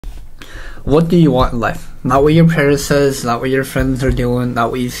What do you want in life? Not what your parents says, not what your friends are doing,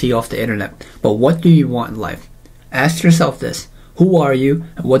 not what you see off the internet, but what do you want in life? Ask yourself this: who are you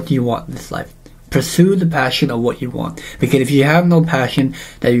and what do you want in this life? Pursue the passion of what you want, because if you have no passion,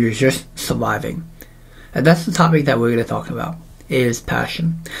 then you're just surviving. And that's the topic that we're going to talk about, is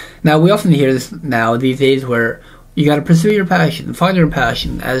passion. Now, we often hear this now these days where you got to pursue your passion, find your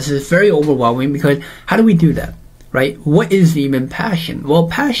passion, as it's very overwhelming, because how do we do that, right? What is even passion? Well,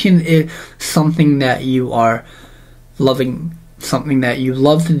 passion is something that you are loving, something that you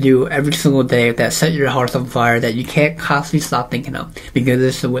love to do every single day, that set your heart on fire, that you can't constantly stop thinking of, because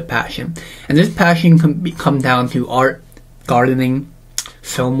this is with passion. And this passion can come down to art, gardening,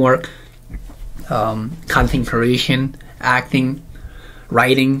 film work, content creation, acting,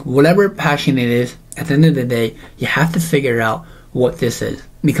 writing, whatever passion it is. At the end of the day, you have to figure out what this is.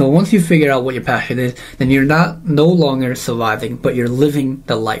 Because once you figure out what your passion is, then you're no longer surviving, but you're living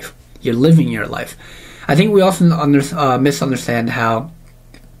the life. You're living your life. I think we often misunderstand how,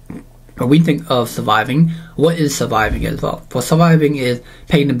 when we think of surviving, what is surviving as well? Well, surviving is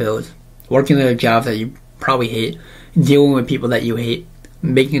paying the bills, working at a job that you probably hate, dealing with people that you hate,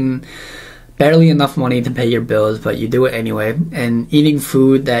 making barely enough money to pay your bills, but you do it anyway, and eating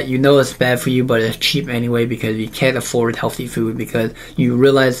food that you know is bad for you, but it's cheap anyway because you can't afford healthy food, because you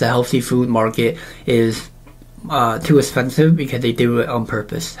realize the healthy food market is too expensive because they do it on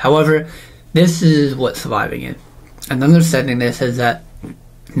purpose. However, this is what surviving is. And understanding this is that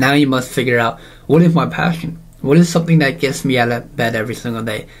now you must figure out, what is my passion? What is something that gets me out of bed every single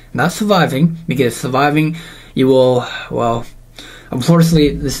day? Not surviving, because surviving, you will, well,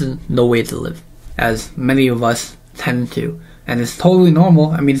 unfortunately, this is no way to live, as many of us tend to. And it's totally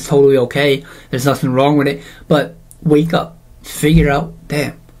normal. I mean, it's totally okay. There's nothing wrong with it. But wake up. Figure out,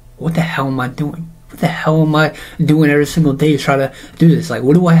 damn, what the hell am I doing? What the hell am I doing every single day to try to do this? Like,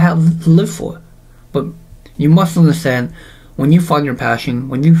 what do I have to live for? But you must understand, when you find your passion,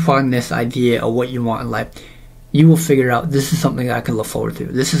 when you find this idea of what you want in life, you will figure out, this is something that I can look forward to.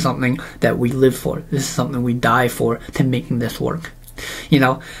 This is something that we live for. This is something we die for, to making this work. You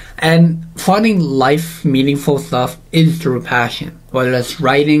know, and finding life meaningful stuff is through passion. Whether it's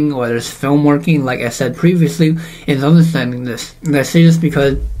writing, whether it's film working, like I said previously, is understanding this. And I say this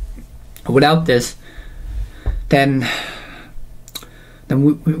because without this, then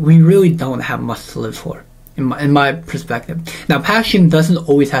we really don't have much to live for, in my perspective. Now, passion doesn't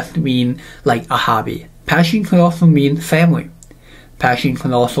always have to mean like a hobby. Passion can also mean family. Passion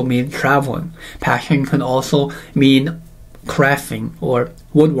can also mean traveling. Passion can also mean crafting or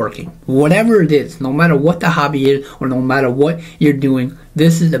woodworking. Whatever it is, no matter what the hobby is, or no matter what you're doing,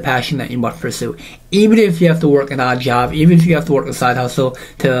 this is the passion that you must pursue. Even if you have to work an odd job, even if you have to work a side hustle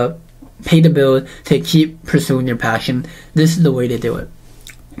to pay the bill, to keep pursuing your passion, this is the way to do it.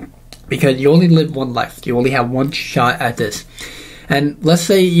 Because you only live one life. You only have one shot at this. And let's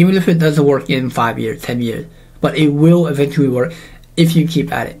say, even if it doesn't work in 5 years, 10 years, but it will eventually work if you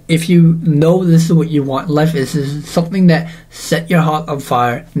keep at it. If you know this is what you want in life, this is something that set your heart on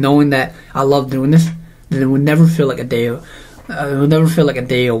fire, knowing that I love doing this, then it would never feel like a day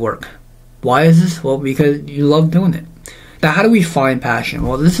of work. Why is this? Well, because you love doing it. Now, how do we find passion?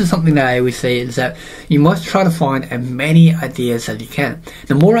 Well, this is something that I always say, is that you must try to find as many ideas as you can.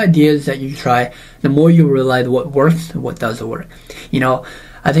 The more ideas that you try, the more you realize what works and what doesn't work. You know,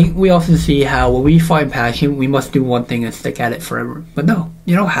 I think we often see how when we find passion, we must do one thing and stick at it forever. But no,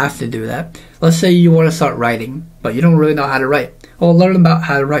 you don't have to do that. Let's say you want to start writing, but you don't really know how to write. Well, learn about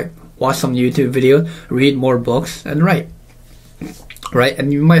how to write. Watch some YouTube videos, read more books, and write. Right?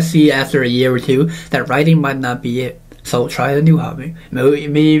 And you might see after a year or two that writing might not be it. So try a new hobby.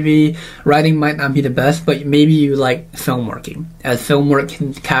 Maybe writing might not be the best, but maybe you like film working, as film work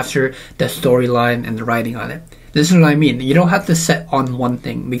can capture the storyline and the writing on it. This is what I mean. You don't have to set on one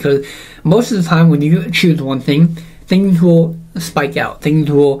thing, because most of the time when you choose one thing, things will spike out.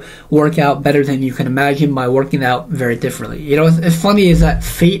 Things will work out better than you can imagine by working out very differently. You know, it's funny is that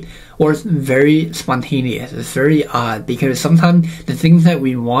fate works very spontaneous. It's very odd, because sometimes the things that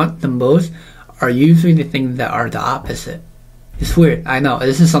we want the most are usually the things that are the opposite. It's weird, I know.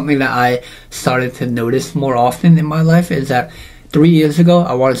 This is something that I started to notice more often in my life, is that 3 years ago,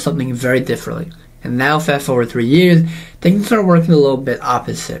 I wanted something very differently. And now, fast forward 3 years, things are working a little bit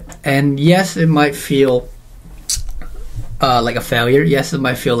opposite. And yes, it might feel like a failure. Yes, it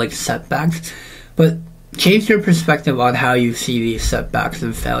might feel like setbacks. But change your perspective on how you see these setbacks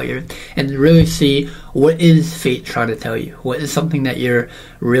and failure, and really see, what is fate trying to tell you? What is something that you're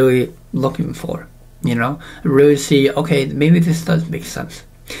really looking for? You know, really see, okay, maybe this does make sense.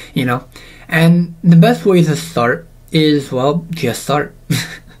 You know, and the best way to start is, well, just start.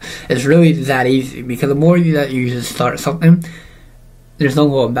 It's really that easy, because the more that you just start something, there's no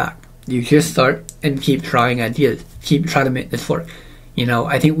going back. You just start and keep trying ideas, keep trying to make this work. You know,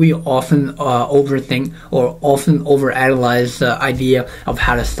 I think we often overthink or often overanalyze the idea of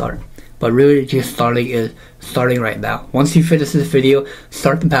how to start. But really, just starting is starting right now. Once you finish this video,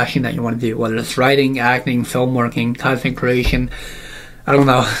 start the passion that you want to do, whether it's writing, acting, film working, content creation, I don't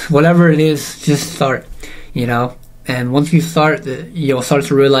know, whatever it is, just start, you know. And once you start, you'll start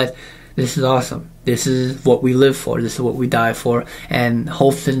to realize, this is awesome. This is what we live for. This is what we die for. And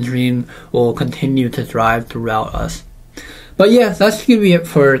hopes and dreams will continue to thrive throughout us. But yeah, that's going to be it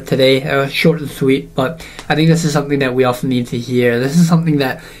for today. Short and sweet, but I think this is something that we often need to hear. This is something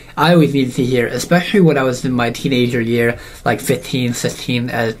that I always needed to hear, especially when I was in my teenager year, like 15, 16,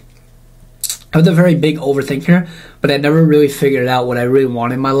 as I was a very big overthinker, but I never really figured out what I really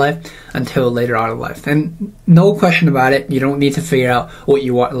wanted in my life until later on in life. And no question about it, you don't need to figure out what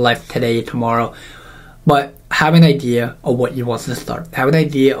you want in life today, tomorrow, but have an idea of what you want to start. Have an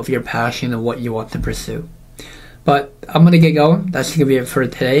idea of your passion and what you want to pursue. But I'm going to get going. That's going to be it for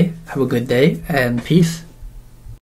today. Have a good day, and peace.